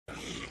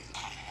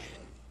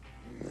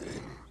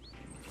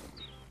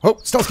Oh,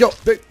 stealth kill.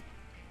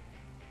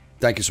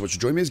 Thank you so much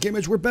for joining me as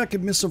GameEdged. We're back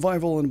in Miss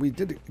Survival, and we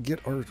did get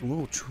our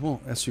little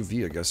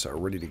SUV, I guess,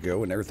 ready to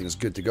go, and everything is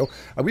good to go.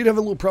 We did have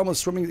a little problem with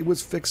swimming. It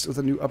was fixed with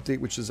a new update,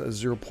 which is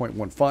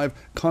 0.15.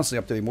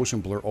 Constantly updating. Motion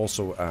blur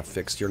also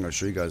fixed here. I'm going to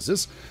show you guys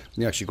this.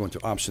 You actually go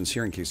into options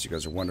here, in case you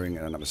guys are wondering,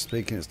 and I'm not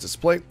mistaken, it's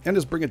display, and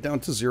just bring it down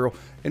to 0,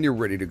 and you're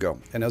ready to go.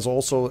 And as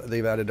also,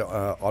 they've added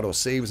auto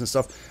saves and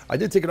stuff. I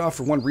did take it off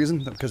for one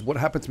reason, because what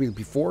happened to me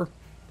before,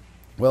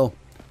 well,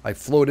 I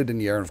floated in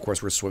the air, and of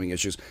course, we're swimming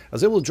issues. I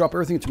was able to drop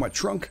everything into my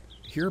trunk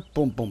here,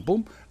 boom, boom,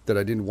 boom, that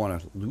I didn't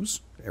want to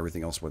lose.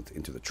 Everything else went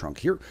into the trunk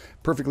here,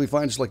 perfectly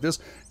fine, just like this,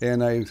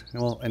 and I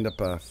will end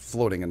up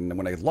floating. And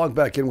when I log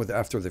back in with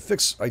after the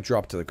fix, I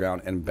drop to the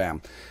ground, and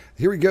bam,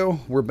 here we go.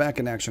 We're back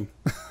in action.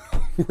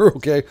 We're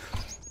okay,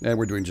 and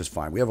we're doing just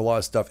fine. We have a lot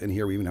of stuff in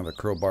here. We even have a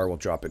crowbar. We'll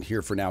drop in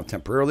here for now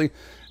temporarily.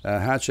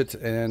 Hatchet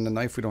and the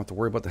knife. We don't have to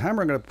worry about. The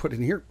hammer I'm going to put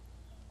in here,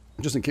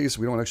 just in case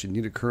we don't actually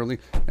need it currently,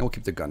 and we'll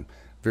keep the gun.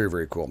 Very,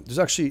 very cool. There's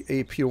actually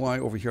a POI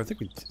over here. I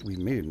think we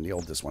may have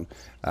nailed this one.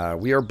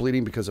 We are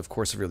bleeding because, of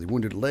course, severely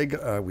wounded leg.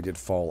 We did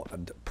fall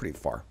pretty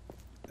far.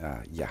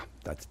 Yeah,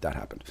 that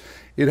happened.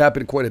 It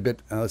happened quite a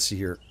bit. Let's see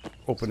here.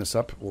 Open this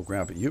up. We'll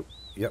grab you.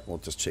 Yep, we'll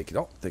just shake it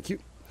out. Thank you.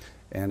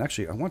 And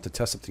actually, I want to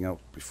test something out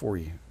before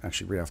we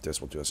actually, right after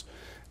this, we'll just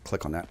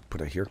click on that,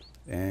 put it here.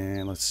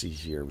 And let's see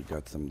here. We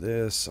got some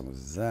this, some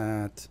of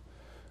that.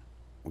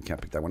 We can't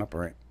pick that one up.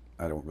 All right.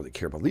 I don't really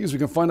care about leaves. We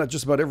can find that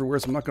just about everywhere,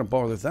 so I'm not going to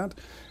bother with that.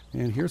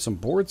 And here's some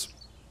boards.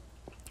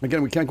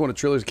 Again, we can't go into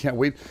trailers. Can't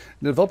wait.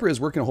 The developer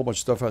is working a whole bunch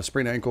of stuff.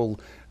 Sprained ankle,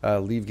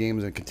 leave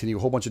games, and continue a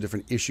whole bunch of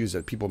different issues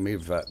that people may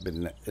have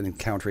been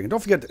encountering. And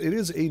don't forget, it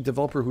is a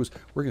developer who's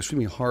working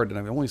extremely hard, and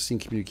I've only seen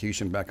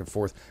communication back and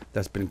forth.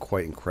 That's been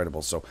quite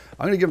incredible. So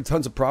I'm going to give him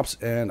tons of props,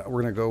 and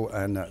we're going to go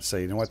and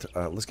say, you know what,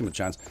 let's give him a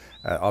chance.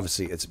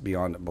 Obviously, it's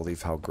beyond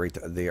belief how great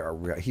they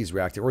are. He's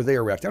reacting, or they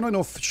are reacting. I don't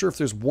know for sure if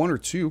there's one or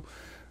two.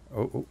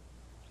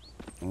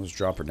 Let's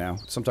drop her now.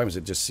 Sometimes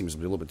it just seems to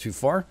be a little bit too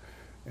far.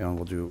 And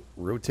we'll do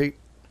rotate.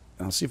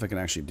 And I'll see if I can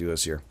actually do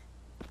this here.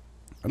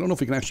 I don't know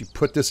if we can actually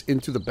put this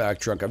into the back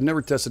trunk. I've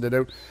never tested it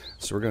out.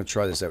 So we're going to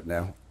try this out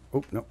now.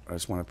 Oh, no. I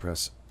just want to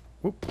press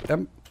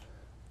M.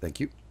 Thank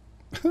you.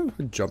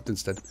 Jumped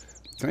instead.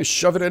 Can I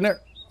shove it in there?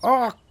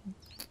 Oh!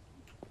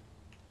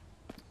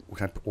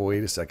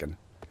 Wait a second.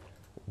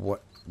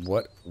 What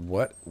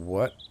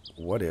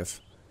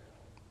if?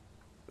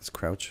 Let's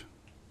crouch.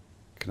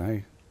 Can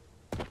I...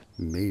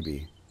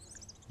 Maybe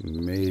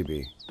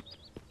make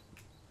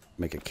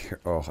it.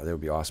 Oh, that would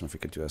be awesome if we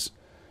could do this.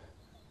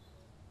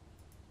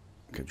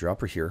 Okay,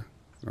 drop her here.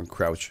 I'm gonna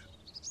crouch.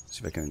 See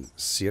if I can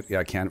see it.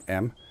 Yeah, I can.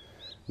 M.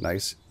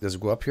 Nice. Does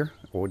it go up here?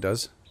 Oh, it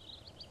does.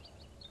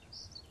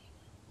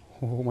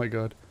 Oh my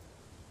god.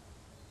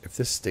 If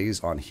this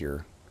stays on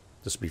here,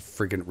 this would be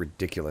friggin'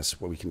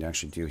 ridiculous what we can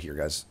actually do here,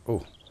 guys.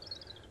 Oh.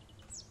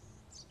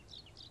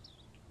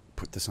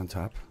 Put this on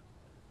top.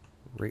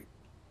 Right.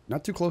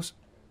 Not too close.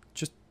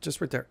 Just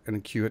right there, and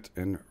then cue it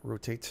and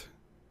rotate.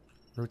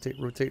 Rotate.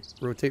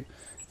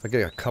 If I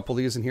get a couple of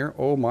these in here,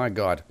 oh my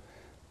god.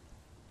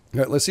 All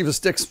right, let's see if it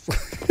sticks.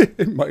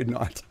 It might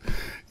not.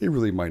 It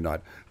really might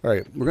not. All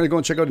right, we're going to go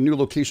and check out a new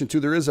location too.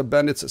 There is a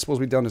bandits that's supposed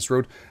to be down this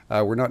road.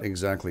 We're not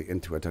exactly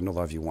into it. I know a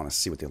lot of you want to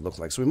see what they look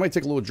like. So we might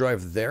take a little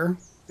drive there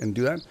and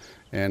do that.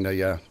 And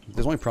yeah,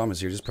 the only problem is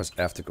here, just press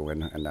F to go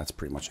in, and that's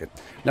pretty much it.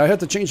 Now I had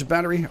to change the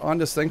battery on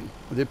this thing.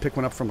 I did pick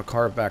one up from a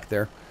car back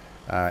there.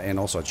 And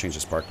also I changed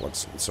the spark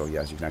plugs. So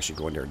yeah, you can actually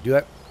go in there and do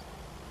that.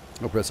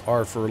 I'll press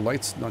R for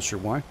lights. Not sure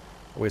why.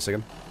 Oh, wait a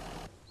second.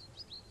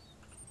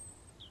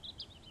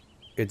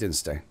 It didn't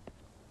stay.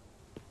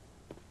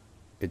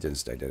 It didn't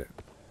stay, did it?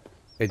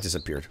 It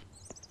disappeared.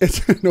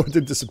 No, it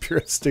didn't disappear.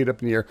 It stayed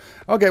up in the air.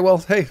 Okay, well,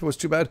 hey, it was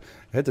too bad.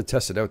 I had to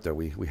test it out, though.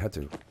 We had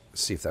to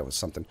see if that was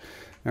something.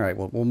 All right,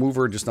 well, we'll move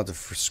her just not to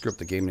script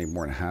the game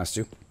anymore than it has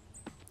to.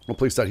 We'll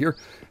place that here.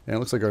 And it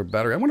looks like our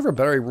battery... I wonder if our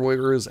battery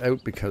rotor is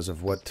out because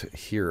of what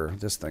here,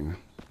 this thing.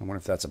 I wonder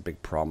if that's a big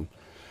problem. I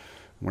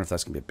wonder if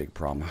that's going to be a big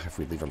problem if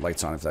we leave our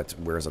lights on, if that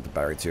wears out the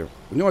battery too.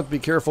 You know what, be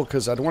careful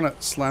because I don't want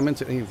to slam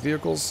into any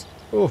vehicles.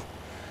 Oh,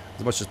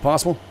 as much as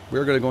possible.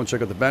 We're going to go and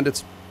check out the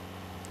bandits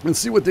and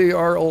see what they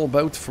are all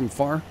about from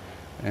far.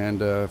 And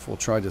we'll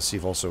try to see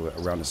if also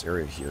around this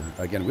area here.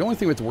 Again, the only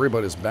thing we have to worry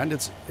about is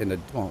bandits in the,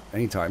 well,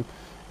 anytime.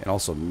 And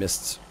also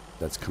mists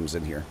that comes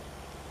in here.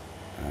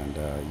 And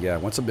yeah,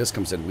 once a mist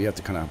comes in, we have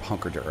to kind of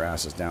hunker our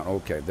asses down.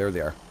 Okay, there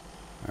they are.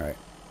 All right.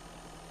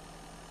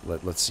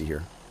 Let's see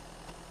here.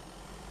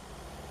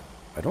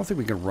 I don't think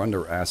we can run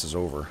their asses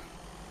over.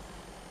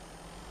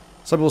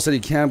 Some people said you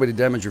can, but you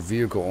damage your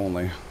vehicle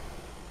only.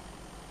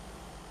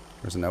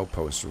 There's an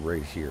outpost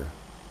right here.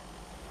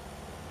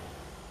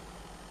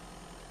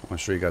 I want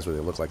to show you guys what they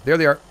look like. There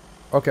they are.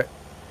 Okay.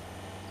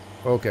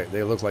 Okay,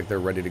 they look like they're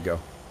ready to go.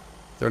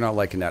 They're not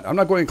liking that. I'm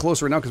not going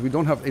closer right now because we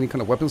don't have any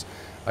kind of weapons.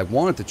 I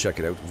wanted to check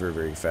it out very,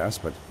 very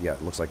fast, but yeah,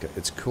 it looks like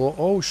it's cool.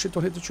 Oh, shit,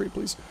 don't hit the tree,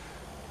 please.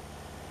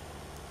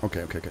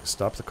 Okay.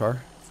 Stop the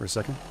car for a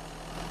second.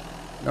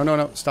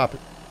 No, stop it.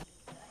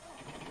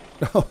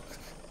 No,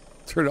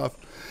 turn it off.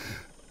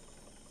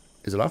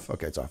 Is it off?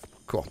 Okay, it's off.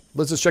 Cool.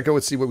 Let's just check out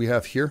and see what we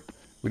have here.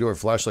 We do our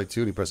flashlight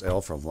too. And you press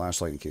L for a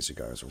flashlight in case you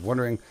guys are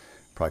wondering.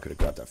 Probably could have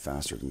got that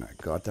faster than I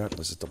got that.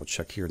 Let's just double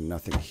check here.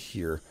 Nothing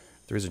here.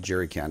 There is a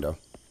jerry can though.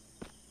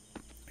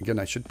 Again,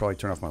 I should probably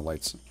turn off my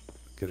lights.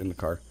 Get in the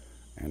car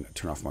and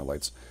turn off my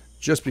lights.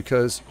 Just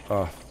because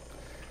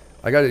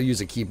I got to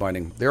use a key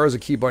binding. There is a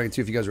key binding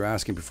too. If you guys were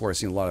asking before, I've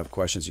seen a lot of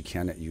questions. You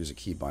can use a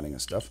key binding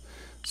and stuff.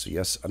 So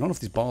yes, I don't know if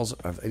these balls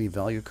have any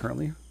value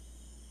currently.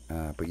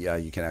 But yeah,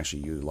 you can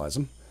actually utilize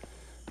them.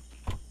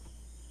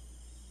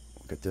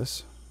 Look at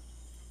this.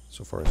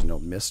 So far as no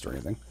mist or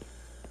anything.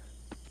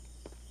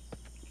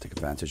 Take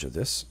advantage of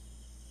this.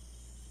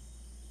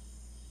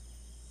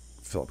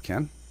 Fill up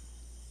can.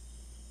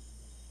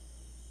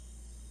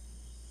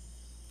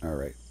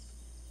 Alright.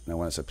 Now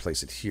once I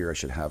place it here, I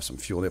should have some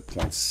fuel in it.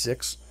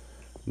 0.6.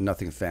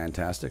 Nothing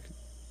fantastic.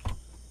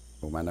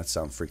 Oh man, that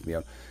sound freaked me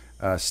out.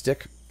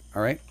 Stick.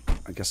 Alright.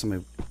 I guess I'm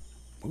going to...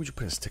 Why would you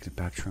put a stick in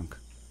the back trunk?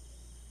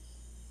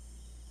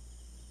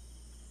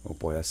 Oh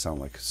boy, that sounds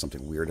like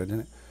something weird,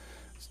 doesn't it?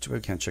 It's too bad I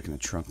can't check in the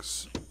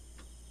trunks.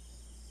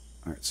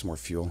 Alright, some more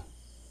fuel.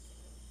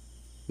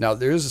 Now,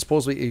 there is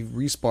supposedly a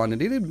respawn,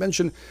 and they did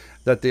mention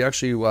that they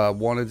actually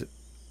wanted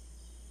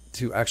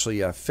to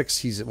actually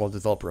fix,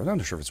 developer, I'm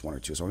not sure if it's one or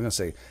two, so I'm going to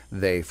say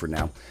they for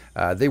now.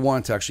 They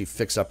wanted to actually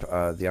fix up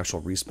the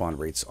actual respawn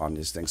rates on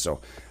these things,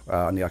 so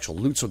on the actual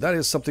loot. So that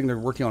is something they're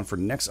working on for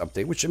next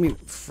update, which, I mean,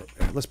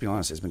 let's be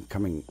honest, it's been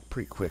coming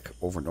pretty quick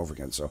over and over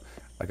again, so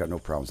I got no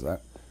problems with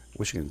that.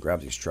 Wish you could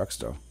grab these trucks,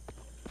 though.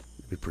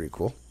 It'd be pretty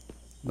cool.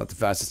 Not the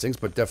fastest things,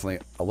 but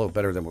definitely a little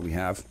better than what we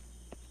have.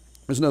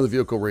 There's another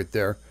vehicle right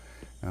there.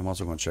 I'm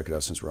also going to check it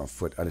out since we're on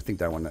foot. I think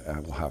that one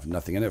will have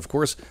nothing in it. Of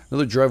course,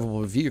 another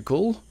drivable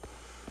vehicle.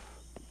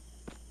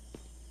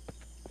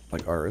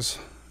 Like ours.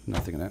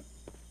 Nothing in it.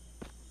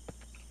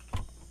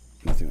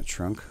 Nothing in the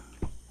trunk.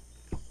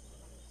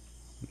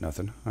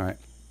 Nothing. Alright.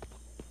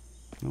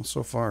 Well,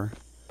 so far,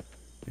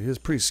 it is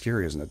pretty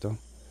scary, isn't it, though?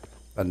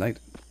 At night.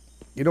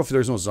 You know, if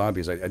there's no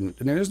zombies, and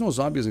there's no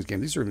zombies in this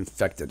game. These are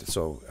infected,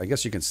 so I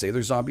guess you can say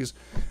they're zombies,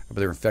 but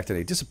they're infected.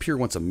 They disappear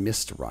once a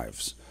mist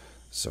arrives.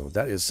 So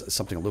that is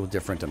something a little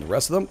different than the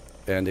rest of them.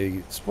 And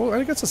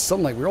I guess the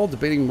sunlight. We're all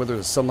debating whether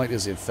the sunlight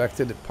is the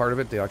infected part of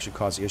it. They actually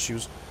cause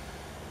issues.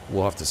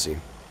 We'll have to see.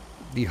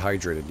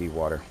 Dehydrated, need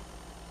water.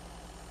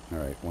 All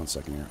right, 1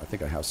 second here. I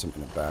think I have some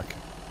in the back.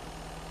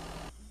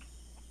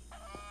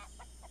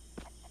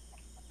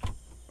 I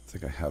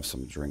think I have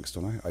some drinks,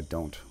 don't I? I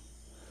don't.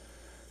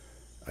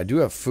 I do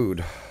have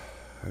food.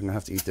 I'm going to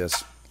have to eat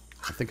this.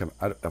 I think I'm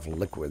out of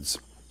liquids.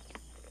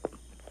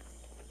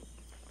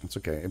 That's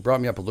okay. It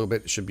brought me up a little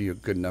bit. It should be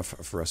good enough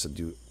for us to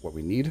do what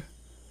we need.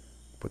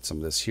 Put some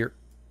of this here.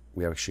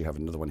 We actually have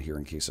another one here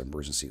in case of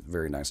emergency.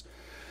 Very nice.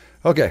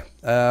 Okay.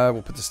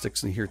 We'll put the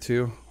sticks in here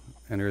too.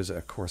 And there's,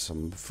 of course,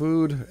 some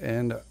food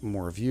and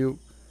more of you.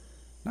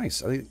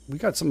 Nice. I think we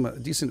got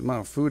some decent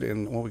amount of food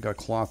and, well, we got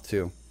cloth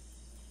too.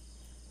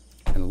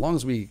 And as long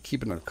as we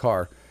keep it in our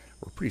car,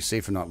 we're pretty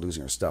safe in not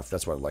losing our stuff.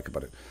 That's what I like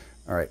about it.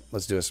 All right,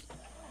 let's do this.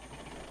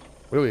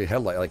 What do we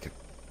headlight like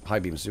high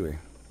beams do we?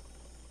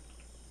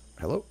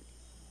 Hello?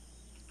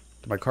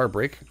 Did my car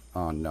break?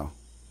 Oh no.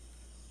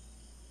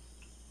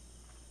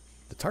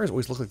 The tires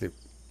always look like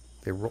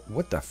they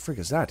what the frick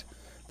is that?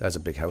 That's a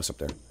big house up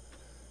there.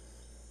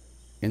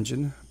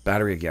 Engine,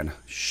 battery again.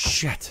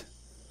 Shit.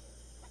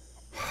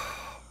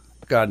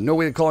 God, no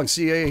way of calling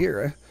CA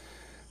here,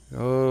 eh?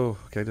 Oh,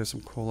 okay, there's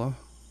some cola.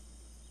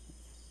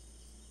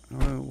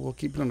 We'll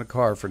keep it in the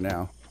car for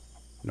now.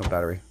 No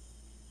battery.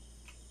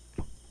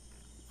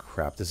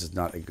 Crap, this is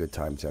not a good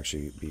time to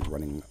actually be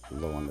running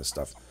low on this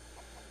stuff.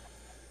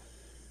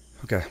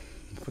 Okay,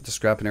 put the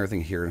scrap and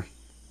everything here.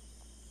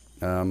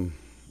 And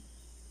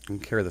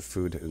carry the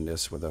food in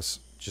this with us,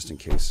 just in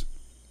case.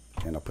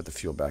 And I'll put the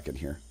fuel back in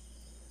here.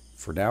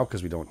 For now,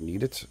 because we don't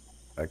need it.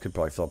 I could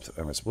probably fill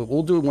up...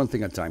 We'll do one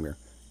thing at a time here.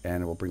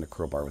 And we'll bring the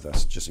crowbar with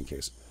us, just in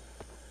case.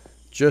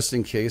 Just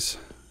in case...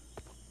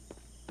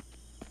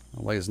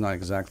 The light is not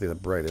exactly the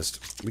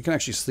brightest. We can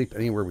actually sleep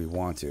anywhere we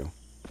want to.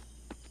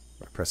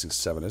 By pressing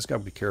 7. I just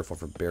gotta be careful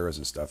for bears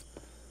and stuff.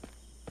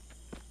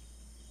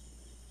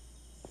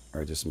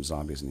 Alright, there's some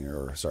zombies in here.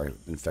 Or, sorry,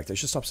 infected. I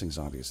should stop saying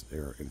zombies.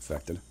 They're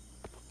infected.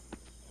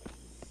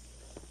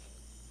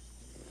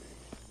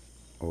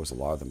 Oh, there's a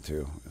lot of them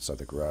too. Inside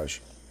the garage.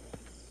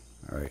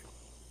 Alright.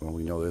 Well,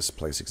 we know this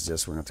place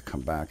exists. We're gonna have to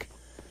come back.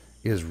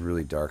 It is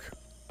really dark.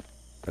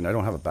 And I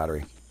don't have a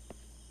battery.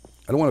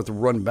 I don't want to have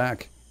to run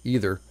back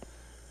either.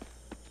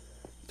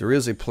 There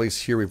is a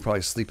place here we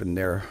probably sleep in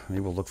there.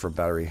 Maybe we'll look for a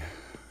battery.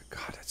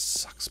 God, that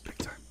sucks big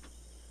time.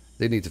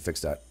 They need to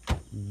fix that.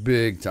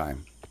 Big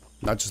time.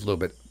 Not just a little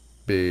bit.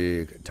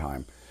 Big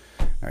time.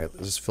 Alright,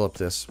 let's just fill up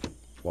this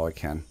while I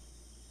can.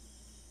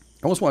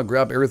 I almost want to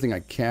grab everything I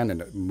can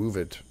and move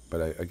it.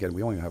 But again,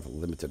 we only have a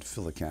limited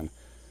fill a can.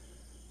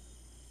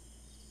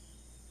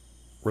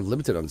 We're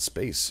limited on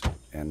space.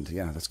 And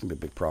yeah, that's going to be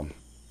a big problem.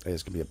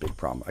 It's going to be a big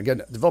problem. Again,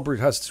 the developer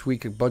has to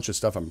tweak a bunch of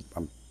stuff. I'm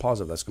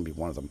positive that's going to be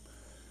one of them.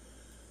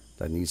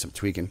 That needs some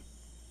tweaking.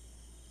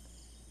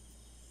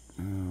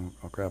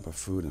 I'll grab a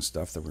food and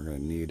stuff that we're going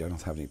to need. I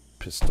don't have any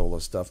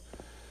pistola stuff.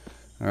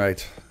 All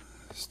right.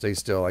 Stay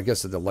still. I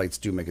guess that the lights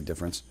do make a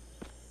difference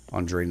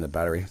on draining the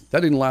battery.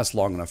 That didn't last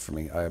long enough for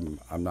me.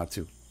 I'm not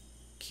too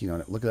keen on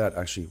it. Look at that,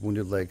 actually.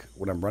 Wounded leg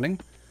when I'm running.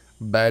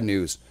 Bad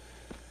news.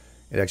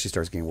 It actually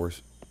starts getting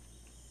worse.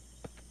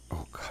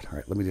 Oh, God. All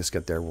right, let me just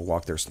get there. We'll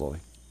walk there slowly.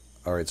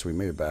 All right, so we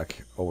made it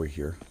back over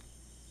here.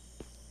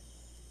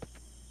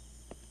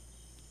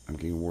 I'm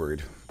getting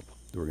worried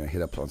that we're going to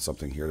hit up on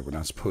something here that we're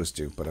not supposed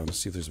to, but I want to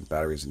see if there's some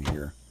batteries in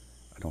here.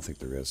 I don't think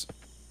there is.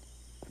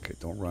 Okay,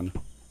 don't run.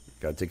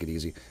 Gotta take it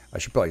easy. I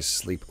should probably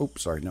sleep. Oh,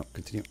 sorry. No,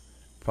 continue.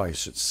 Probably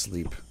should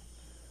sleep.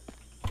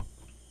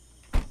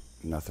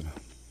 Nothing.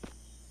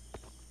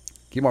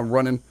 Keep on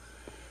running.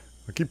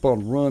 I keep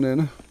on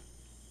running.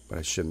 But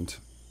I shouldn't.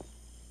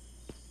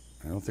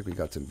 I don't think we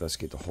got to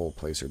investigate the whole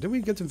place here. Did we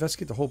get to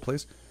investigate the whole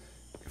place?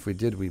 If we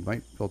did, we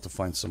might be able to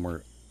find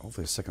somewhere.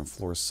 Hopefully a second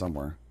floor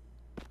somewhere.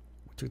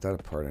 We took that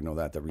apart. I know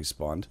that. That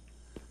respawned.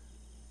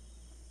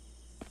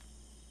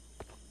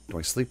 Do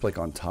I sleep like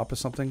on top of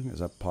something? Is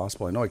that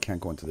possible? I know I can't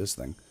go into this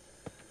thing.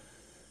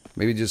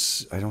 Maybe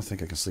just... I don't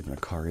think I can sleep in a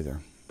car either.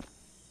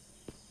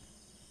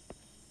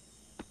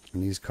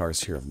 And these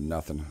cars here have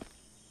nothing.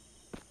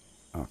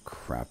 Oh,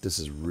 crap. This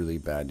is really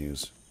bad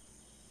news.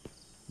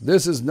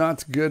 This is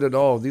not good at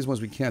all. These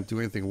ones we can't do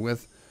anything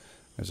with.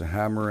 There's a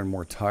hammer and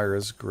more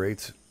tires.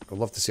 Great. I'd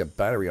love to see a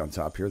battery on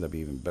top here. That'd be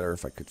even better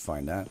if I could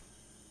find that.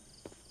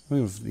 We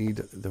don't need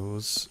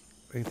those.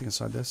 Anything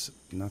inside this?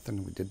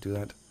 Nothing. We did do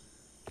that.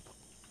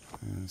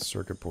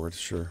 Circuit board.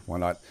 Sure. Why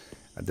not?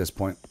 At this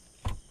point.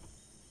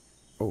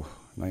 Oh,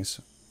 nice.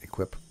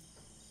 Equip.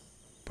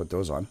 Put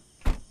those on.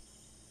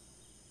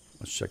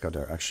 Let's check out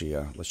our... Actually,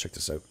 let's check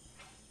this out.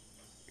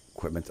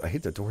 Equipment. I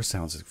hate the door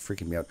sounds. It's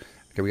freaking me out.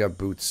 Okay, we got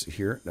boots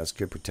here. That's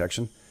good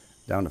protection.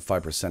 Down to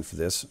 5% for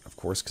this, of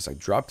course, because I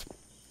dropped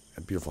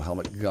a beautiful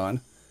helmet.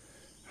 Gone.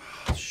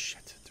 Oh,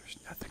 shit. There's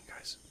nothing,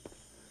 guys.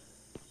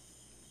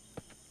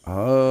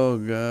 Oh,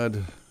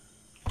 God.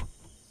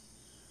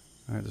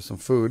 All right, there's some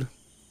food.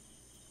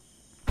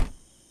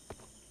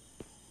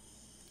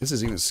 This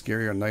is even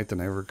scarier at night than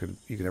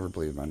you could ever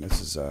believe, man.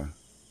 This is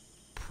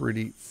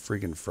pretty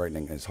freaking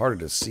frightening. It's harder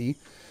to see.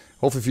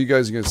 Hopefully for you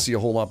guys, you're going to see a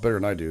whole lot better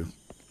than I do.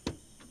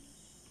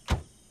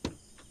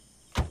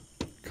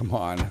 Come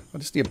on. I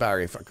just need a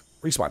battery. Fuck.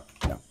 Respawn.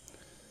 No.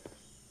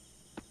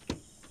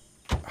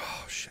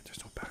 Oh, shit. There's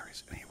no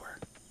batteries anywhere.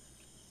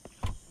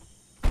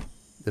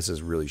 This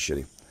is really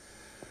shitty.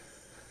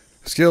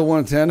 Scale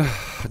 1 to 10.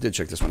 I did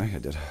check this one. I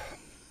did.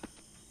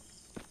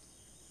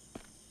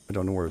 I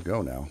don't know where to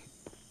go now.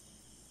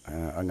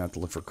 I'm going to have to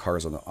look for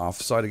cars on the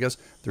off side, I guess.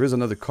 There is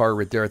another car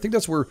right there. I think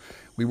that's where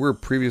we were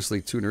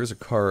previously, too. And there is a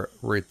car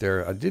right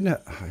there. I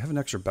have an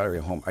extra battery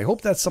at home. I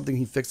hope that's something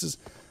he fixes.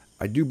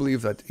 I do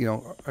believe that, you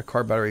know, a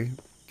car battery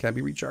can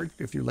be recharged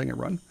if you're letting it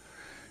run.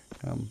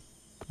 You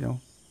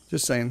know,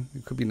 just saying.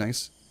 It could be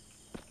nice.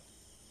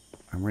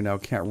 I right now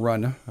can't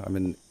run. I'm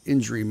in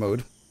injury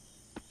mode.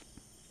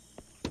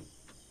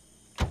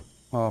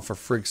 Oh, for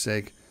frig's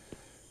sake.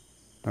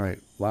 All right,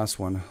 last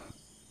one.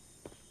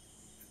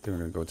 I think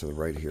we're going to go to the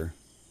right here.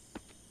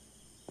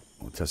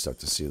 We'll test out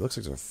to see. It looks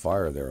like there's a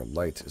fire there, a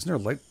light. Isn't there a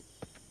light?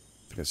 I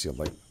think I see a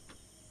light.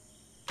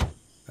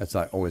 That's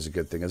not always a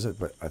good thing, is it?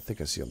 But I think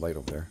I see a light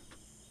over there.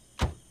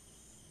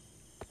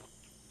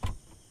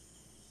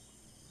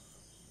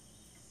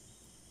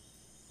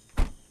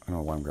 I don't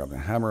know why I'm grabbing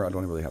a hammer. I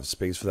don't really have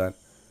space for that.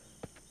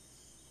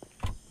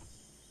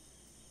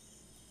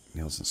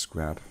 Nails and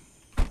scrap.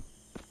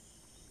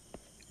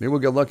 Maybe we'll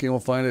get lucky and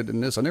we'll find it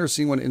in this. I've never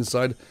seen one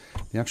inside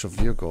the actual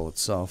vehicle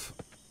itself.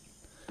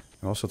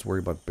 I also have to worry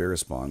about bear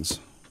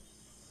spawns.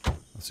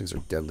 Those things are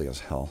deadly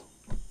as hell.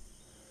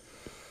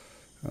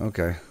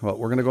 Okay, well,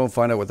 we're going to go and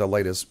find out what that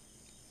light is.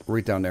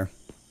 Right down there.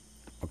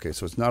 Okay,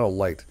 so it's not a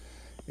light.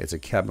 It's a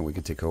cabin we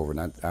can take over. And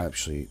that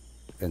actually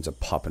ends up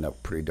popping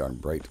up pretty darn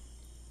bright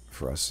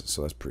for us.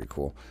 So that's pretty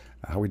cool.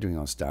 How are we doing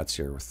on stats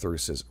here?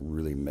 Thirst is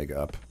really mega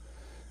up.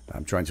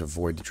 I'm trying to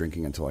avoid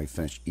drinking until I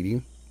finish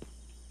eating.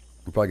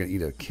 We're probably going to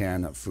eat a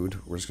can of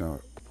food. We're just going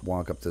to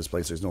walk up to this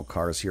place. There's no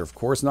cars here. Of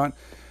course not.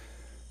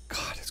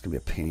 God, it's going to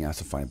be a pain in the ass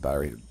to find a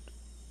battery.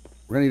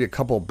 We're going to need a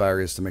couple of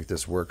batteries to make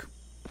this work.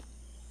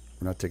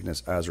 We're not taking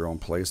this as our own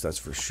place, that's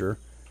for sure.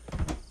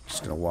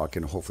 Just going to walk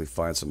in and hopefully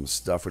find some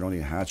stuff. We don't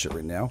need a hatchet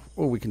right now.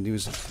 Oh, we can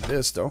use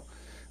this, though.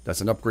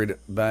 That's an upgraded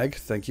bag.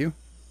 Thank you.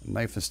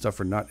 Knife and stuff.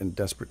 We're not in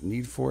desperate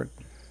need for it.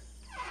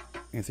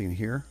 Anything in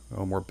here?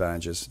 Oh, more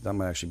bandages. That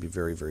might actually be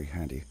very, very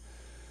handy.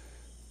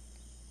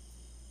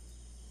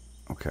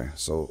 Okay,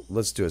 so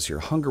let's do this here.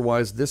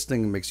 Hunger-wise, this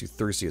thing makes you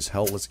thirsty as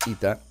hell. Let's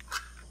eat that.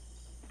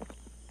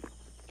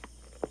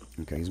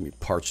 Okay, he's going to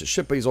be parched as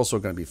shit, but he's also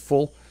going to be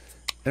full.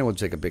 And we'll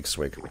take a big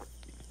swig.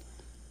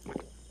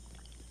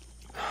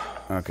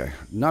 Okay,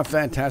 not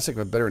fantastic,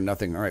 but better than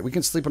nothing. All right, we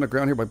can sleep on the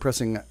ground here by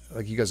pressing,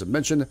 like you guys have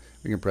mentioned,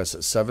 we can press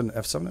 7,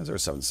 F7, is there a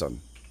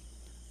 7?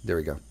 There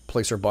we go.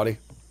 Place our body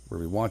where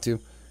we want to.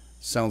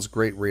 Sounds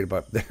great right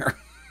about there.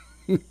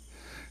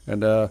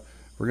 And we're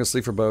going to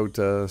sleep for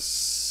about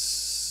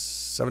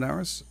 7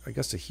 hours, I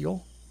guess, to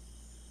heal.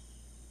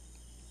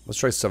 Let's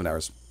try 7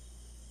 hours.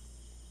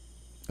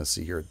 Let's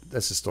see here.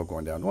 This is still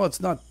going down. Well, it's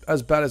not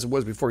as bad as it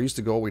was before. It used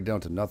to go all the way down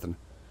to nothing.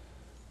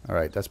 All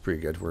right, that's pretty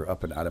good. We're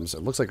up in atoms.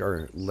 It looks like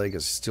our leg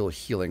is still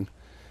healing.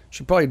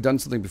 Should probably have done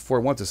something before.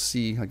 I want to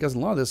see. I guess a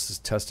lot of this is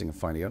testing and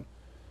finding out.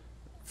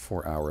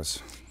 4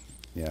 hours.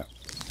 Yeah.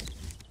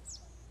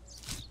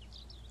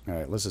 All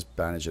right, let's just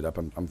bandage it up.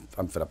 I'm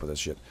fed up with this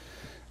shit.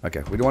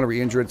 Okay, we don't want to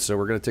re-injure it, so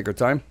we're going to take our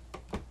time.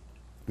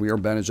 We are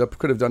bandaged up.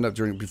 Could have done that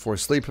before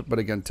sleep, but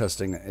again,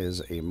 testing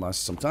is a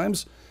must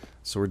sometimes.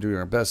 So we're doing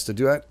our best to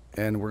do that,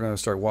 and we're going to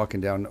start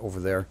walking down over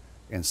there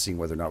and seeing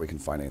whether or not we can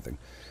find anything.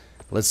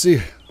 Let's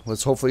see.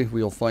 Let's hopefully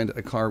we'll find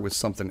a car with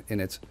something in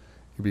it.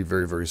 It'd be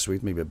very, very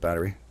sweet. Maybe a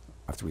battery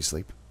after we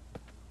sleep.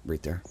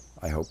 Right there,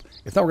 I hope.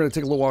 If not, we're going to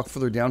take a little walk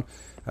further down.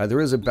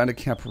 There is a bandit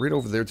camp right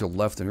over there to the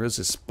left, and there is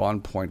a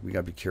spawn point we got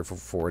to be careful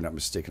for, not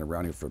mistaken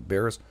around here for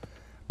bears.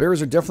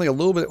 Bears are definitely a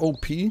little bit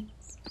OP.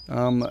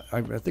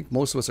 I think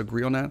most of us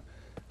agree on that.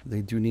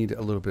 They do need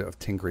a little bit of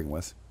tinkering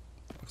with.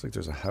 Looks like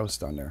there's a house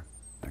down there.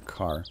 A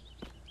car.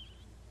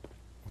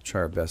 We'll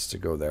try our best to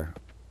go there.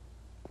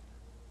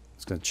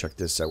 Just going to check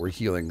this out. We're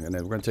healing, and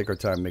then we're going to take our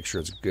time and make sure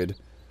it's good.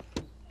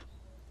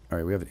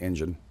 Alright, we have an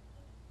engine.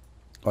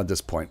 At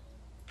this point.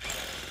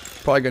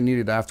 Probably going to need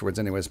it afterwards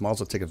anyways. Might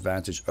also take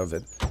advantage of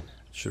it.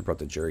 Should have brought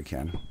the jerry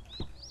can.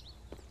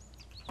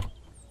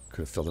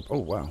 Could have filled up. Oh,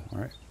 wow.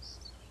 Alright.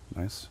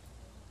 Nice.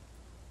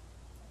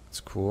 That's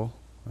cool.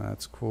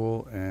 That's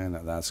cool. And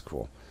that's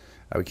cool.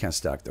 We can't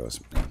stack those.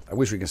 I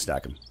wish we could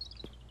stack them.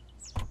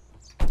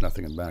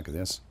 Nothing in the back of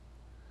this.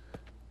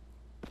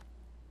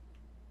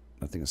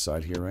 Nothing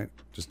aside here, right?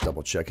 Just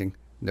double checking.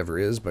 Never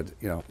is, but,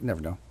 you know, you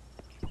never know.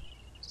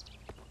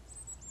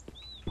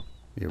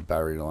 You have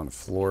battery on the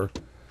floor.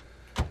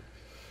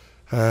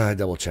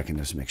 Double checking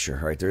just to make sure.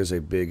 All right, there's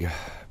a big...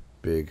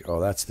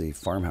 Oh, that's the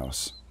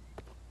farmhouse.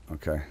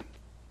 Okay.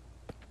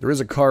 There is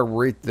a car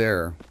right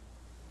there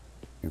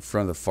in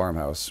front of the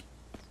farmhouse.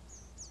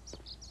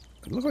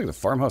 It looks like the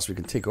farmhouse we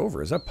can take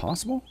over. Is that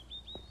possible?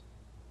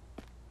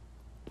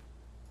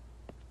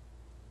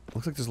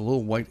 Looks like there's a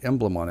little white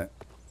emblem on it.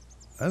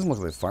 That doesn't look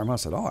like a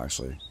farmhouse at all,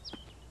 actually.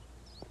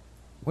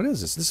 What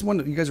is this? This is one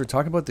that you guys were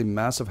talking about, the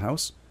massive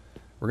house?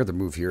 We're going to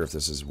move here if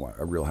this is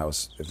a real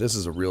house. If this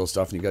is a real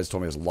stuff, and you guys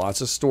told me there's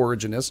lots of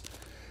storage in this.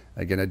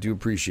 Again, I do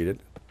appreciate it.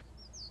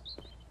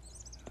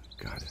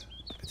 God,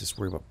 I just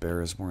worry about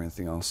bears more than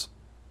anything else.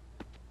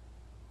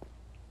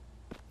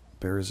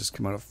 Bears just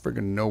come out of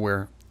friggin'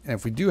 nowhere. And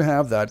if we do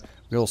have that,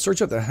 we'll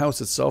search out the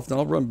house itself, then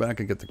I'll run back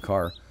and get the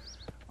car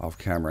off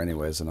camera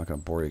anyways. I'm not going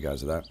to bore you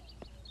guys with that.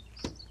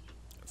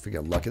 If we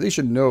get lucky. They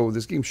should know.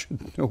 This game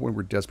should know when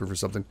we're desperate for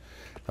something.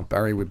 A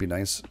battery would be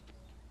nice.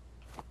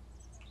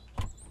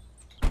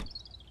 I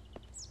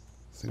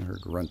think I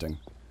heard grunting.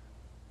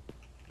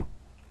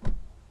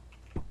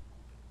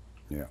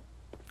 Yeah.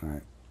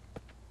 Alright.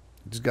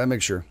 Just gotta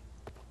make sure.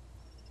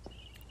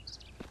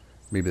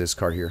 Maybe this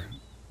car here.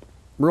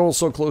 We're all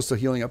so close to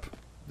healing up.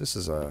 This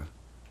is a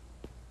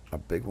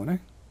big one, eh?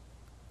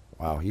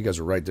 Wow, you guys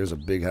are right. There's a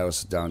big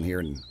house down here,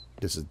 and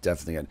this is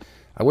definitely it.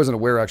 I wasn't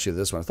aware, actually, of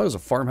this one. I thought it was a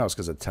farmhouse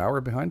because of the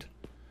tower behind.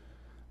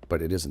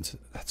 But it isn't.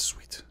 That's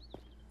sweet.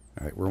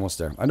 All right, we're almost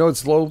there. I know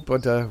it's low,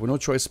 but with no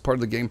choice, part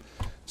of the game,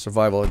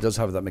 survival, it does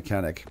have that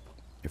mechanic.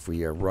 If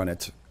we run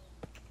it,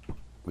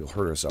 we'll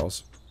hurt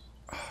ourselves.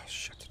 Oh,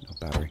 shit. No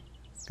battery.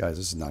 Guys,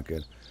 this is not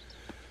good.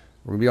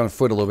 We're going to be on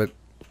foot a little bit.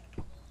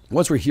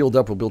 Once we're healed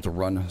up, we'll be able to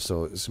run,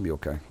 so this will be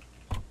okay.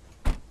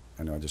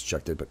 I know I just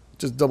checked it, but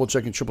just double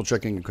checking, triple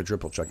checking, and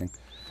quadruple checking.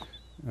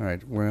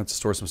 Alright, we're going to have to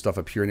store some stuff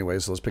up here anyway,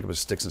 so let's pick up the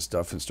sticks and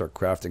stuff and start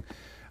crafting.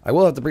 I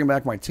will have to bring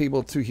back my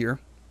table to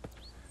here,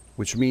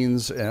 which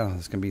means, yeah,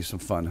 it's going to be some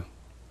fun.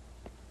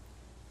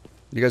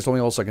 You guys told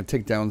me also I can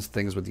take down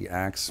things with the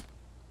axe.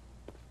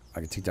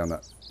 I can take down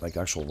that, like,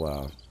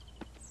 actual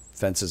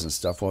fences and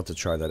stuff. We'll have to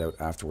try that out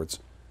afterwards.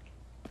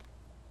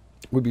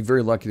 We'd be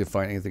very lucky to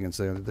find anything and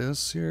say,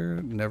 this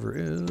here never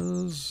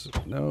is.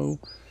 No.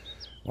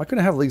 Why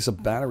couldn't I have at least a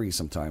battery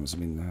sometimes? I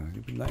mean,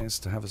 it'd be nice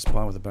to have a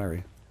spot with a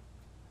battery.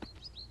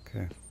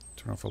 Okay,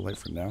 turn off the light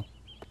for now.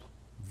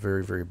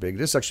 Very, very big.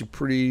 This is actually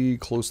pretty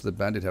close to the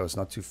bandit house,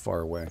 not too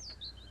far away.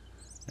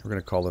 We're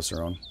going to call this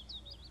our own.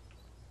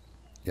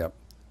 Yep,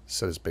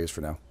 set as base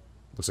for now.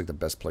 Looks like the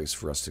best place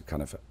for us to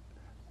kind of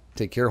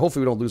take care.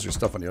 Hopefully we don't lose our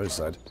stuff on the other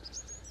side.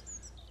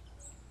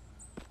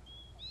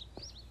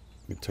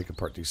 We can take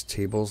apart these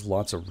tables,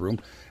 lots of room.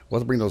 We'll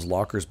have to bring those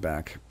lockers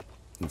back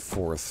and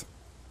forth.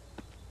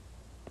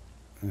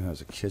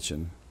 There's a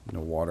kitchen,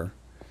 no water.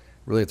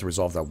 Really have to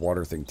resolve that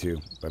water thing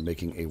too by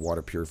making a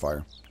water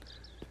purifier.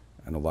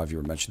 I know a lot of you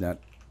were mentioning that.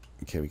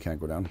 Okay, we can't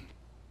go down.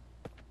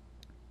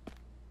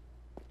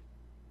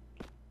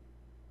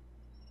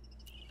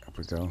 Up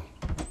we go.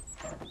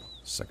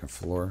 Second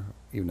floor,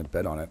 even a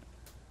bed on it.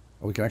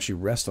 Oh, we can actually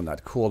rest on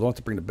that. Cool, I don't have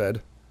to bring the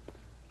bed.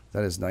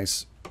 That is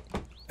nice.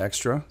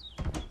 Extra.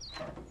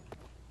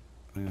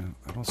 Yeah,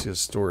 I don't see a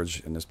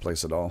storage in this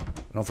place at all. I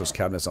don't know if those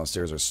cabinets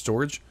downstairs are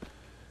storage.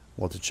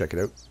 We'll have to check it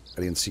out.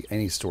 I didn't see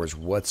any storage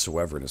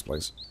whatsoever in this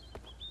place.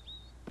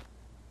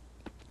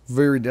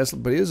 Very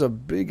desolate, but it is a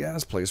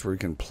big-ass place where you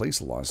can place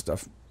a lot of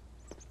stuff.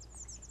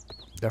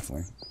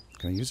 Definitely.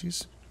 Can I use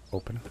these?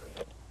 Open.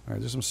 Alright,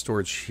 there's some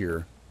storage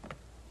here.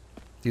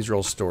 These are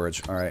all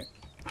storage. Alright.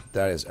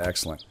 That is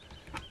excellent.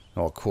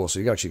 Oh, cool. So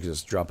you actually can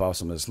just drop off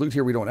some of this loot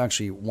here. We don't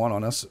actually want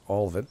on us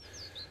all of it.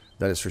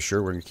 That is for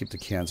sure. We're going to keep the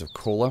cans of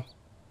cola.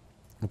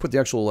 We'll put the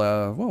actual,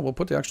 we'll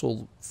put the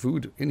actual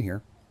food in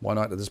here. Why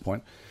not at this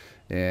point?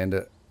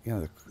 And,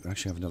 yeah, I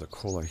actually have another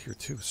cola here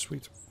too.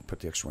 Sweet. I'll put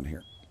the extra one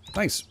here.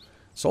 Nice.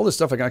 So all this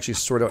stuff I can actually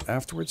sort out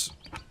afterwards.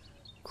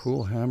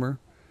 Cool hammer.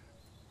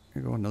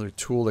 Here you go. Another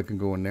tool that can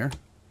go in there.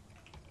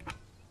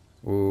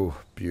 Ooh,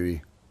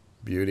 beauty.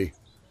 Beauty.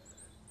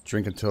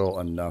 Drink until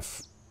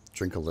enough.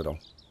 Drink a little.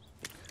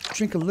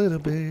 Drink a little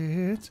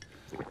bit.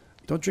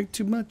 Don't drink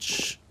too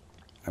much.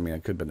 I mean, I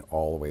could have been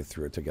all the way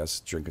through it, I guess.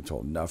 Drink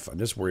until enough. I'm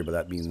just worried about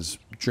that means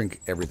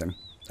drink everything.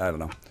 I don't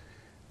know.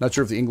 Not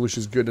sure if the English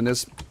is good in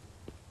this.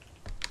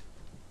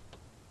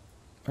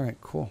 Alright,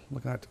 cool.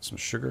 Look at that. Some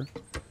sugar.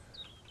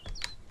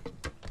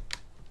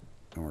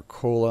 More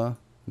cola.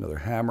 Another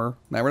hammer.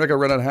 Man, we're not going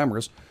to run out of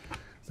hammers. I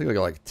think I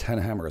got like 10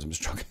 hammers. I'm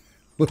just joking.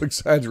 A little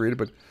exaggerated,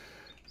 but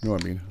you know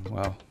what I mean.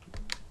 Wow.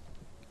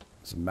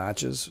 Some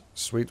matches.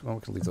 Sweet. Well,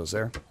 we can leave those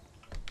there.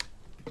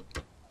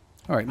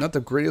 Alright, not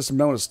the greatest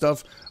amount of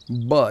stuff,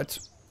 but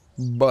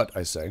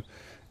I say,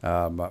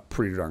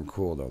 pretty darn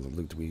cool, though, the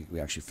loot we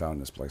actually found in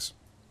this place.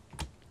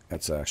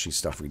 That's actually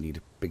stuff we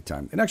need big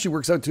time. It actually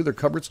works out, too. They're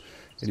cupboards,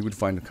 and you would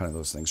find kind of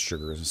those things,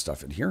 sugars and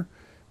stuff in here.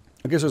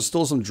 I guess there's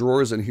still some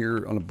drawers in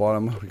here on the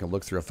bottom. We can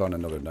look through. I found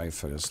another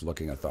knife. I was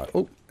looking. I thought,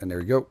 oh, and there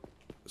you go.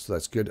 So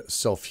that's good.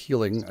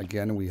 Self-healing.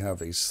 Again, we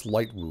have a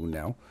slight wound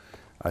now.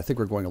 I think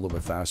we're going a little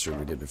bit faster than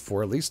we did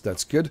before, at least.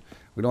 That's good.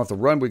 We don't have to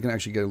run. We can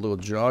actually get a little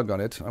jog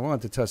on it. I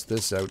wanted to test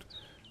this out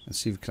and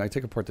see if, can I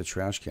take apart the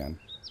trash can?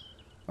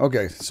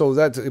 Okay, so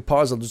that, it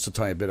paused just a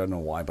tiny bit. I don't know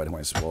why, but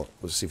anyways, well,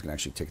 let's see if we can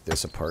actually take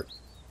this apart.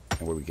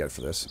 And what do we get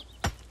for this?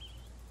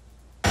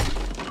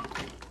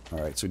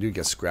 Alright, so we do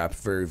get scrap.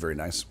 Very, very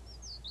nice.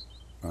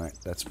 Alright,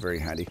 that's very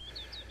handy.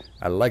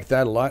 I like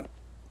that a lot.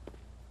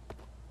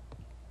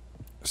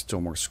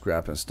 Still more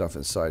scrap and stuff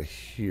inside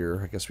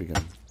here. I guess we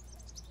can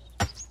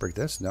break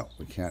this? No,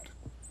 we can't.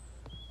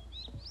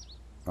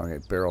 Okay,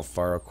 barrel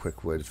fire,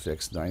 quick wood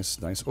fix.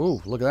 Nice, nice.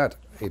 Oh, look at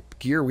that. A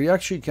gear. We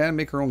actually can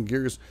make our own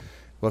gears.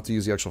 We'll have to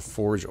use the actual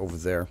forge over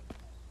there.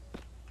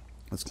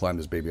 Let's climb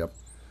this baby up.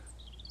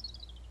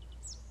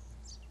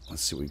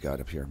 Let's see what we got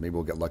up here. Maybe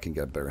we'll get lucky and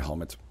get a better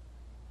helmet.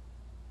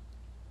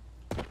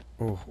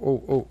 Oh,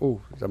 oh, oh,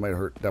 oh. That might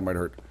hurt. That might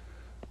hurt.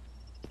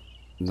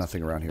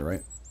 Nothing around here,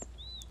 right?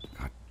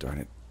 God darn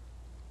it.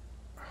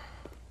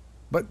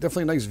 But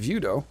definitely a nice view,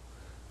 though.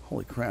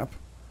 Holy crap.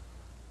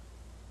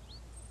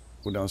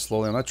 Go down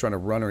slowly. I'm not trying to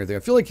run or anything. I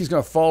feel like he's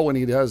going to fall when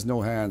he has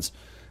no hands.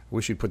 I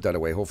wish he'd put that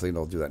away. Hopefully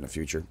they'll do that in the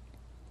future.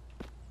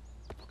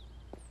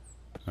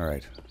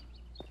 Alright.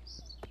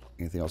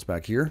 Anything else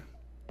back here?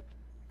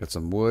 Got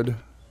some wood.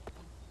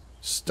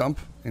 Stump.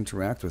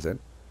 Interact with it.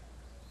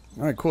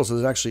 Alright, cool. So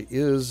there actually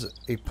is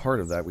a part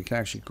of that. We can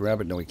actually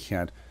grab it. No, we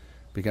can't.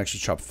 We can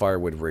actually chop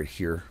firewood right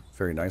here.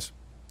 Very nice.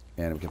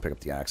 And we can pick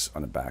up the axe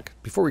on the back.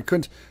 Before we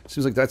couldn't.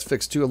 Seems like that's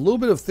fixed too. A little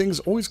bit of things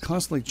always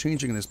constantly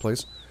changing in this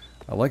place.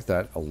 I like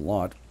that a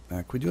lot.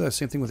 Can we do that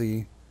same thing with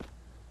the...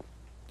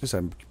 Just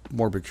a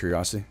morbid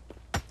curiosity.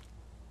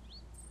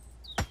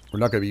 We're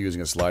not going to be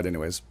using a slide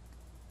anyways.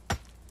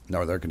 Not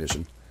with our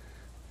condition.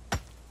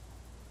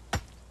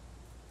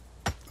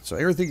 So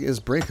everything is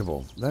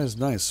breakable. That is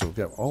nice. So we've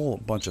got a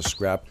bunch of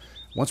scrap.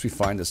 Once we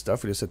find this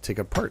stuff, we just have to take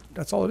it apart.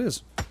 That's all it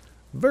is.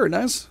 Very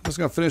nice. I'm just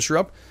going to finish her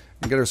up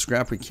and get our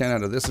scrap we can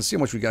out of this and see how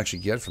much we can actually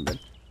get from it.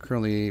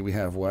 Currently, we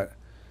have what?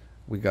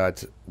 We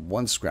got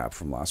 1 scrap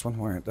from last one.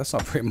 All right, that's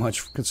not very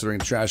much considering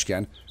the trash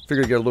can.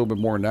 Figured to get a little bit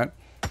more than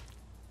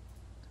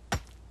that.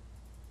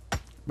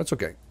 That's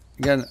okay.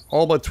 Again,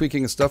 all about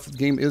tweaking and stuff. The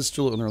game is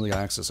still in early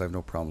access. I have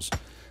no problems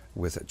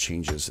with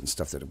changes and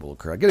stuff that will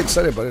occur. I get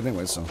excited about it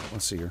anyway, so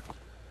let's see here.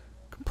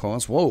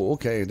 Components. Whoa,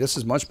 okay, this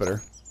is much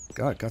better.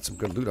 God, got some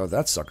good loot out of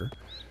that sucker.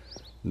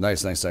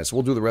 Nice, nice, nice.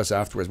 We'll do the rest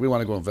afterwards. We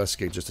want to go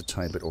investigate just a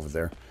tiny bit over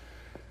there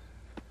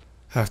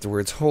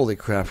afterwards. Holy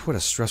crap, what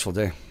a stressful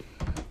day.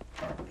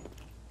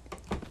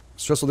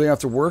 Stressful day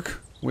after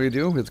work. What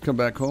do? We have to come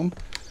back home.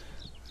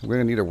 We're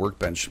going to need a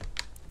workbench.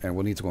 And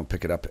we'll need to go and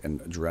pick it up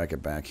and drag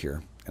it back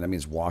here. And that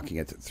means walking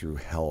it through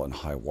hell and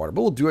high water.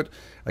 But we'll do it.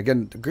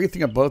 Again, the great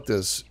thing about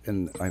this,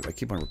 and I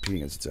keep on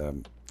repeating it,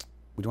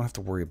 we don't have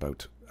to worry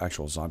about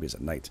actual zombies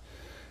at night.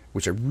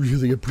 Which I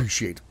really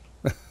appreciate.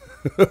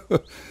 I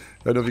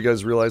don't know if you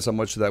guys realize how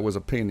much that was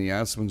a pain in the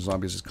ass when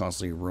zombies just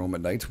constantly roam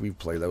at night. We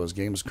play those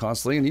games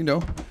constantly, and you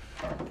know,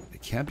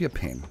 it can be a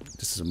pain.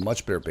 This is a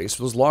much better base.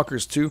 Those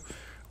lockers, too,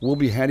 will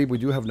be handy. We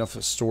do have enough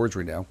storage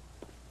right now.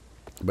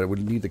 But we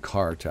need the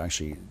car to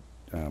actually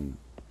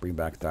bring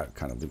back that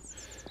kind of loot.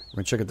 We're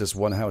going to check out this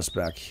one house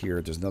back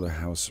here. There's another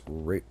house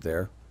right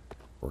there.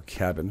 Or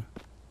cabin.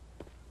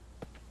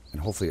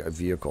 And hopefully a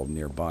vehicle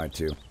nearby,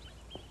 too.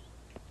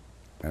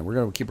 And we're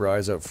going to keep our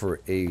eyes out for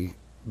a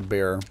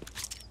bear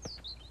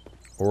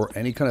Or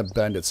any kind of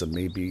bandits that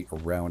may be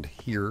around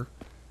here.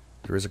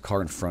 There is a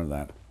car in front of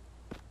that.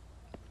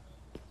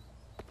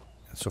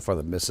 And so far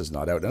the mist is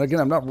not out. And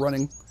again, I'm not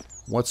running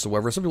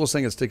whatsoever. Some people are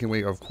saying it's taking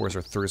away, of course,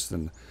 our thirst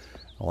and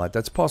all that.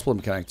 That's possible in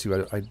mechanic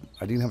too. I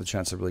didn't have a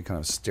chance to really kind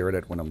of stare at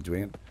it when I'm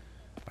doing it.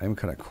 I am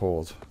kind of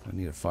cold. I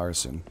need a fire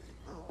soon.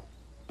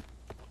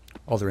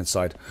 Oh, they're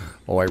inside.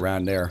 Oh, I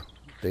ran there.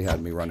 They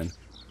had me running.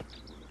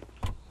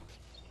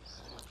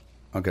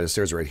 Okay, the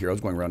stairs are right here. I was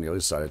going around the other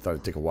side. I thought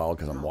it'd take a while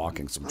because I'm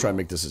walking. So I'm trying to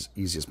make this as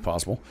easy as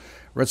possible.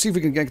 We're going to see if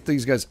we can get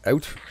these guys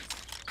out.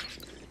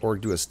 Or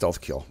do a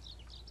stealth kill.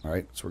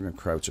 Alright, so we're going to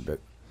crouch a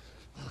bit.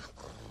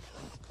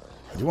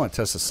 I do want to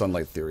test the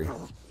sunlight theory.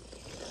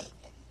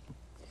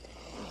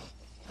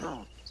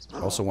 I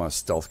also want a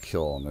stealth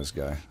kill on this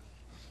guy.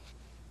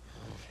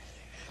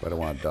 But I don't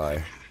want to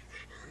die.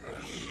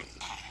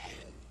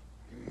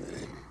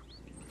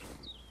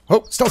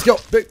 Oh, stealth kill!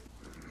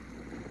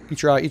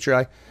 Eat your eye, eat your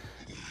eye.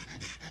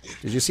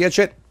 Did you see that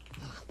shit?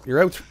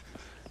 You're out.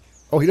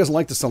 Oh, he doesn't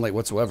like the sunlight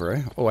whatsoever,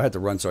 eh? Oh, I had to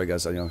run, so I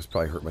guess I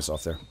probably hurt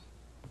myself there.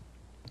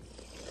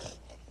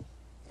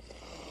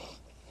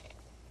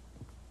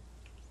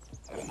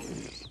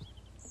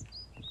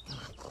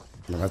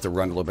 I have to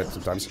run a little bit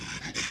sometimes.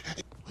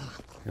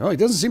 Oh, he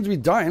doesn't seem to be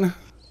dying.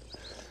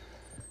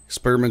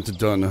 Experiment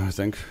done, I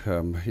think.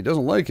 He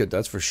doesn't like it,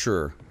 that's for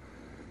sure.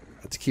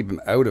 To keep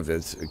him out of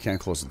it, I can't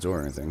close the door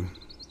or anything.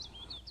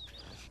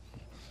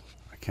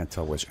 I can't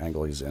tell which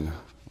angle he's in.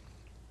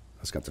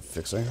 I just got to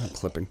fix it. I'm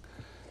clipping.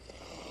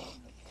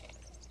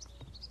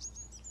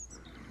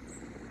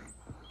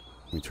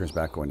 When he turns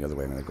back going the other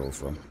way, I'm going to go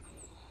for him.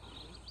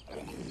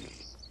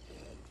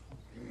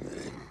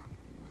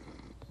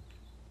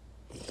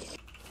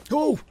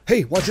 Oh!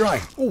 Hey, watch your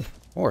eye! Oh!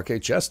 Oh, okay,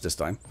 chest this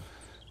time.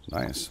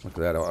 Nice. Look at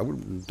that. I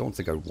don't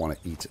think I would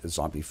want to eat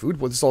zombie food.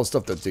 Well, this is all the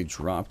stuff that they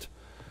dropped.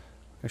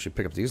 I should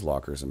pick up these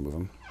lockers and move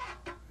them.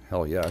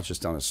 Hell yeah, it's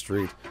just down the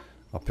street.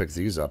 I'll pick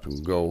these up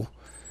and go.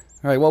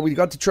 Alright, well, we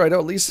got to try it out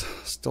at least.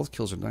 Stealth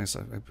kills are nice,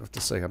 I have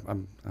to say.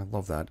 I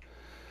love that.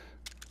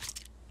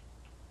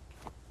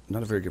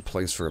 Not a very good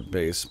place for a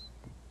base.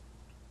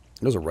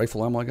 It was a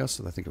rifle ammo, I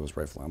guess. I think it was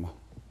rifle ammo.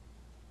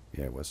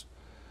 Yeah, it was.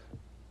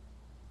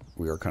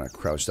 We are kind of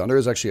crouched down. There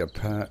is actually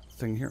a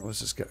thing here. Let's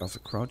just get off the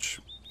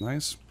crouch.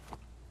 Nice.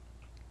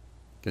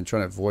 Again,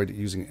 trying to avoid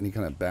using any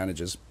kind of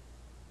bandages.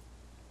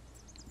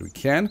 We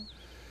can.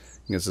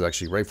 This is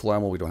actually rifle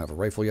ammo. We don't have a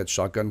rifle yet.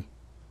 Shotgun.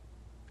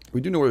 We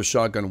do know where the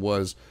shotgun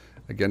was.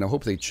 Again, I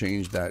hope they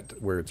change that,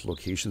 where its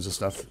locations and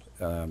stuff.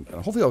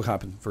 Hopefully that'll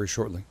happen very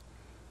shortly.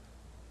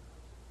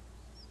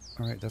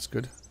 Alright, that's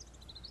good.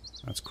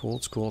 That's cool.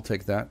 It's cool. I'll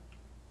take that.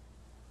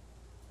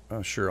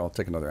 Sure, I'll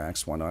take another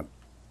axe. Why not?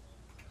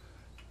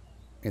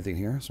 Anything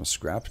here? Some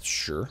scrap?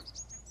 Sure.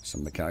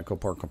 Some mechanical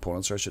part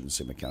components. I shouldn't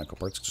say mechanical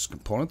parts, just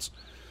components.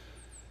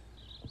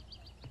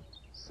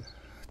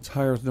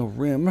 Tire with no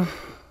rim. Those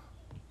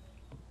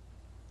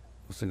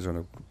things are on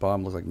the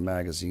bottom, look like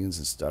magazines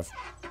and stuff.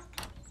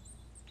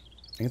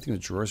 Anything in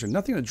the drawers here?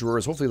 Nothing in the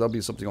drawers. Hopefully that'll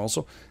be something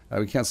also.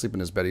 We can't sleep in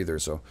his bed either,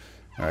 so.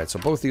 Alright, so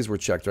both these were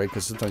checked, right?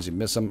 Because sometimes you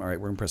miss them. Alright,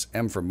 we're going to press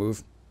M for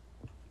move.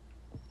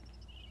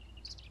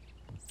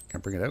 Can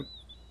I bring it out?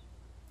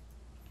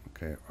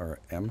 Okay, or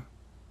M.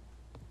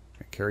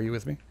 Can I carry you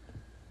with me?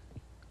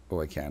 Oh,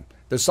 I can.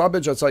 The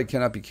sawbench outside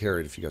cannot be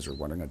carried, if you guys were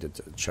wondering. I did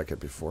check it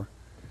before.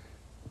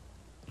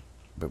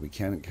 But we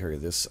can carry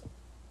this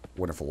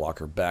wonderful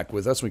locker back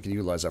with us. We can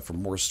utilize that for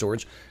more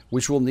storage,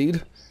 which we'll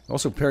need.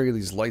 Also carry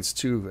these lights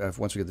too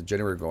once we get the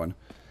generator going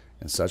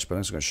and such. But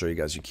I'm just going to show you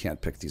guys you can't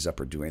pick these up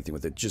or do anything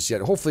with it just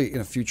yet. Hopefully in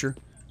the future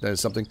that is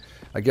something.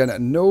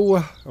 Again, no.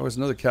 Oh, there's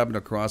another cabin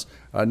across.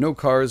 No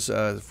cars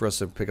for us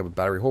to pick up a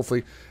battery.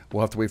 Hopefully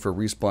we'll have to wait for a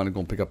respawn and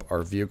go and pick up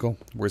our vehicle.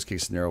 Worst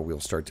case scenario,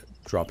 we'll start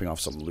dropping off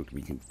some loot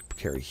we can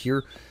carry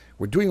here.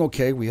 We're doing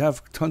okay. We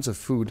have tons of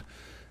food.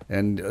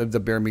 And the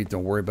bear meat,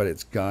 don't worry about it,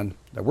 it's gone.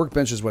 The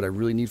workbench is what I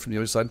really need from the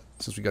other side,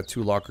 since we got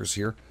 2 lockers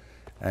here.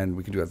 And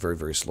we can do that very,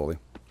 very slowly.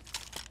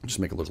 Just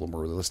make it look a little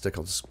more realistic.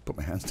 I'll just put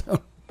my hands down.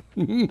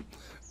 Make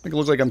it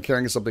look like I'm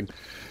carrying something.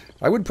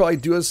 I would probably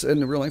do this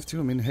in real life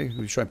too. I mean, hey,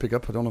 we try and pick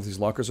up. I don't know if these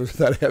lockers are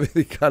that heavy.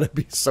 They gotta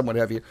be somewhat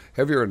heavier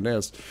than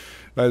this.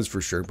 That is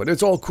for sure. But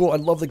it's all cool. I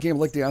love the game. I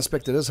like the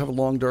aspect it does have a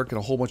long dark and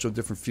a whole bunch of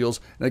different feels.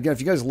 And again,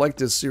 if you guys like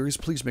this series,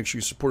 please make sure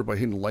you support it by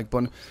hitting the like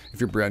button. If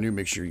you're brand new,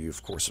 make sure you,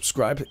 of course,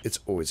 subscribe. It's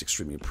always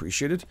extremely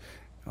appreciated.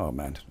 Oh,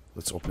 man.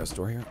 Let's open this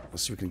door here.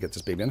 Let's see if we can get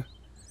this baby in.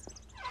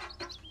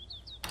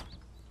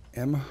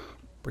 M,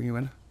 bring you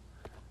in.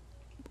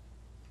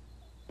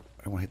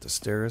 I want to hit the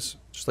stairs.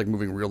 Just like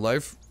moving real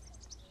life.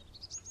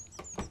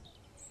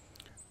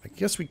 I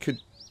guess we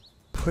could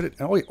put it...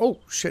 Oh, wait. Oh,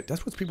 shit.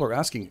 That's what people are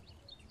asking.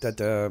 That,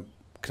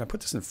 can I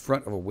put this in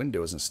front of a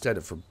windows instead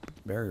of for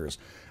barriers?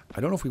 I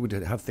don't know if we would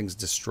have things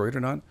destroyed or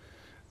not.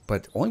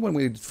 But only one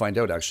way to find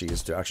out, actually,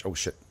 is to actually... Oh,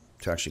 shit.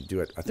 To actually do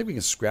it. I think we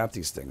can scrap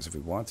these things if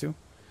we want to.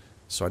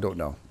 So I don't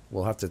know.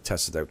 We'll have to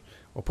test it out.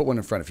 We'll put one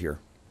in front of here.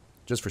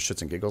 Just for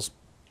shits and giggles.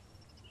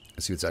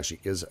 see it actually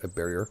is a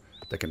barrier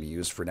that can be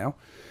used for now.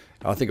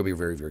 I think it'll be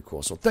very, very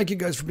cool. So thank you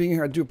guys for being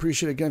here. I do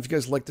appreciate it. Again, if you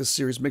guys like this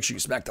series, make sure you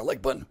smack that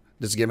like button.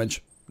 This is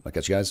GameEdged. I'll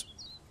catch you guys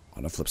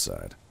on the flip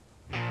side.